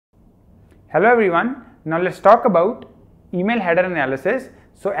Hello everyone, now let's talk about email header analysis.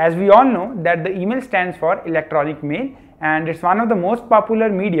 So as we all know that the email stands for electronic mail and it's one of the most popular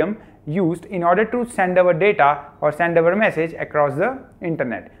medium used in order to send our data or send our message across the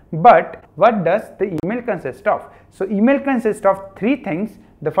internet. But what does the email consist of? So email consists of three things.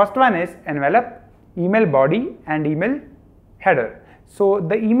 The first one is envelope, email body and email header. So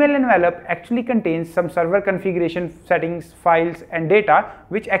the email envelope actually contains some server configuration settings, files and data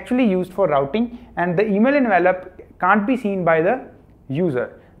which actually used for routing, and the email envelope can't be seen by the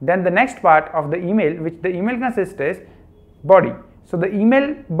user. Then the next part of the email, which the email consists, is body. So the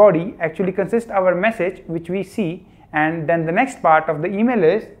email body actually consists our message which we see, and then the next part of the email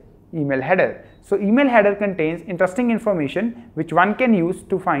is email header. So email header contains interesting information which one can use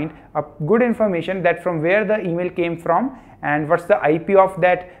to find a good information that from where the email came from and what's the IP of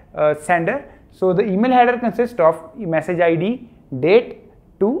that sender. So the email header consists of message ID, date,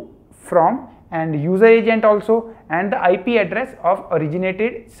 to, from and user agent also, and the IP address of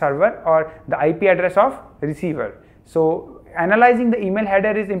originated server or the IP address of receiver. So analyzing the email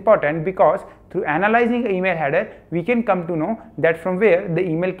header is important because through analyzing the email header we can come to know that from where the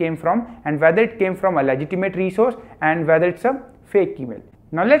email came from and whether it came from a legitimate resource and whether it's a fake email.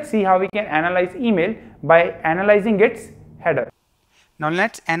 Now let's see how we can analyze email by analyzing its header. Now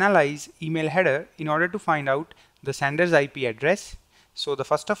let's analyze email header in order to find out the sender's IP address. So the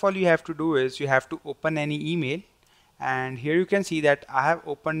first of all you have to do is you have to open any email, and here you can see that I have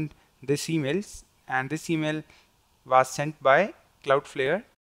opened this email and this email was sent by Cloudflare.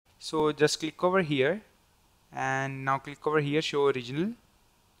 So just click over here and now click over here, show original,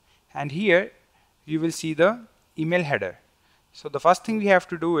 and here you will see the email header. So the first thing we have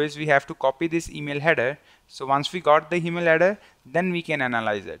to do is we have to copy this email header. So once we got the email header, then we can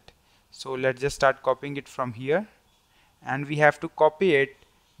analyze it. So let's just start copying it from here, and we have to copy it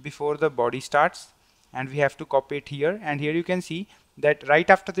before the body starts, and we have to copy it here, and here you can see that right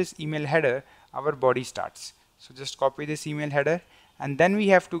after this email header our body starts. So just copy this email header, and then we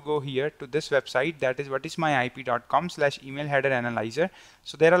have to go here to this website, that is whatismyip.com/email header analyzer.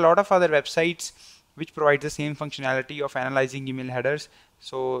 So there are a lot of other websites which provide the same functionality of analyzing email headers.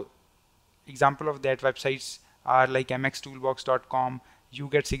 So example of that websites are like mxtoolbox.com,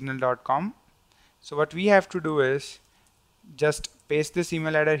 yougetsignal.com. So what we have to do is just paste this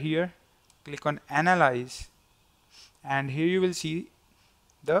email header here, click on analyze, and here you will see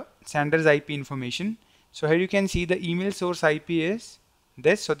the sender's IP information. So here you can see the email source IP is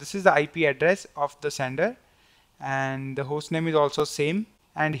this. So this is the IP address of the sender, and the host name is also same,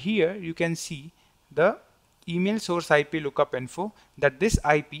 and here you can see the email source IP lookup info, that this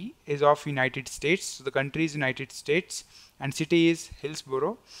IP is of United States. So the country is United States and city is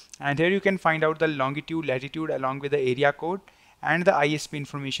Hillsborough, and here you can find out the longitude, latitude along with the area code and the ISP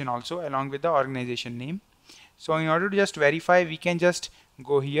information also along with the organization name. So in order to just verify, we can just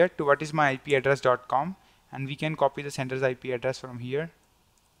go here to whatismyipaddress.com and we can copy the sender's IP address from here,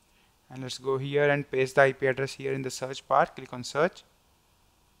 and let's go here and paste the IP address here in the search bar. Click on search,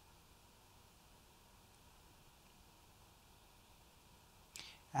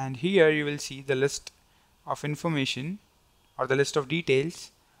 and here you will see the list of information or the list of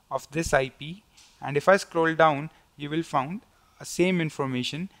details of this IP, and if I scroll down you will find a same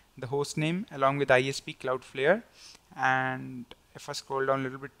information, the host name along with ISP Cloudflare, and if I scroll down a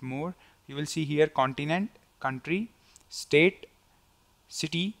little bit more you will see here continent, country, state,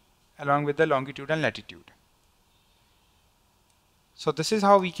 city along with the longitude and latitude. So this is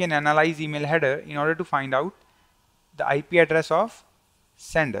how we can analyze email header in order to find out the IP address of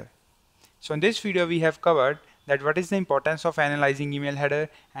sender. So in this video we have covered that what is the importance of analyzing email header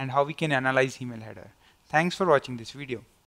and how we can analyze email header. Thanks for watching this video.